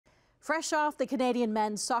Fresh off the Canadian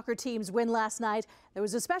men's soccer team's win last night, there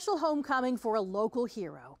was a special homecoming for a local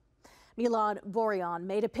hero. Milan Borjan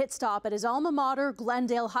made a pit stop at his alma mater,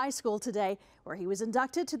 Glendale High School, today, where he was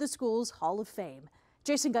inducted to the school's Hall of Fame.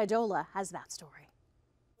 Jason Guidola has that story.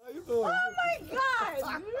 Oh my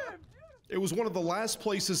God! It was one of the last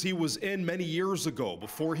places he was in many years ago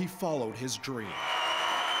before he followed his dream.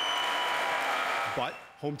 But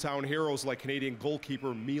hometown heroes like Canadian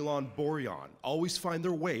goalkeeper Milan Borjan always find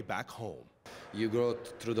their way back home. You grow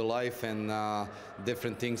through the life and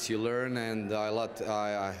different things you learn, and I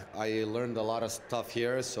learned a lot of stuff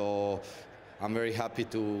here, so I'm very happy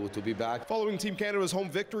to be back. Following Team Canada's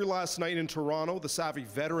home victory last night in Toronto, the savvy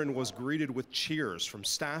veteran was greeted with cheers from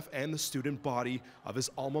staff and the student body of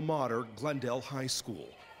his alma mater, Glendale High School.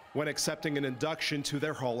 When accepting an induction to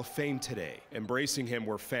their Hall of Fame today, embracing him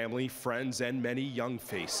were family, friends, and many young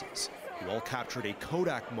faces, who all captured a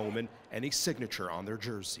Kodak moment and a signature on their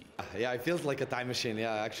jersey. Yeah, it feels like a time machine.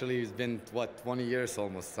 Yeah, actually, it's been, what, 20 years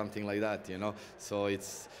almost, something like that, you know? So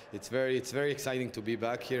it's very exciting to be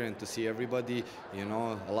back here and to see everybody, you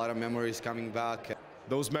know, a lot of memories coming back.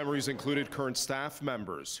 Those memories included current staff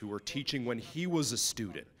members who were teaching when he was a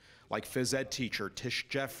student, like Phys Ed teacher Tish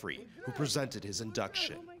Jeffrey, who presented his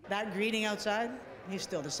induction. That greeting outside, he's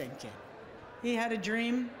still the same kid. He had a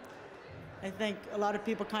dream. I think a lot of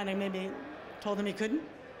people kind of maybe told him he couldn't,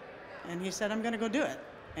 and he said, I'm going to go do it,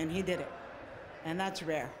 and he did it. And that's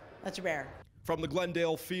rare. That's rare. From the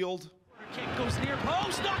Glendale field, kick goes near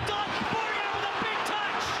post, knocked on, Borjan with a big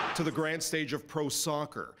touch! To the grand stage of pro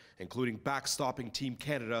soccer, including backstopping Team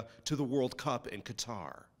Canada to the World Cup in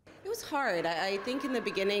Qatar. It was hard. I think in the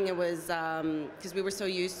beginning it was because we were so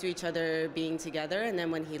used to each other being together, and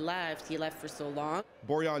then when he left for so long.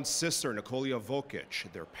 Borjan's sister, Nikolia Vokic,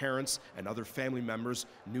 their parents, and other family members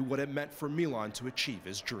knew what it meant for Milan to achieve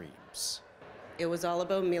his dreams. It was all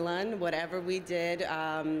about Milan, whatever we did,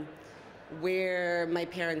 where my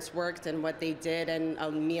parents worked and what they did, and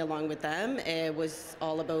me along with them, it was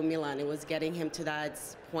all about Milan. It was getting him to that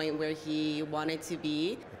point where he wanted to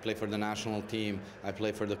be. I play for the national team. I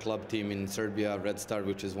play for the club team in Serbia, Red Star,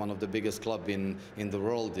 which is one of the biggest clubs in the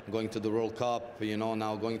world. Going to the World Cup, you know,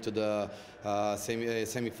 now going to the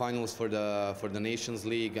semi-finals for the Nations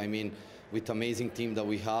League. I mean, with amazing team that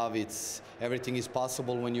we have, everything is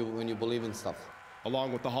possible when you believe in stuff.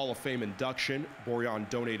 Along with the Hall of Fame induction, Borjan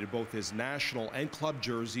donated both his national and club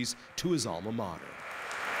jerseys to his alma mater.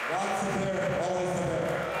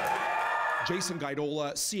 Jason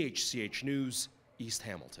Guidola, CHCH News, East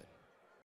Hamilton.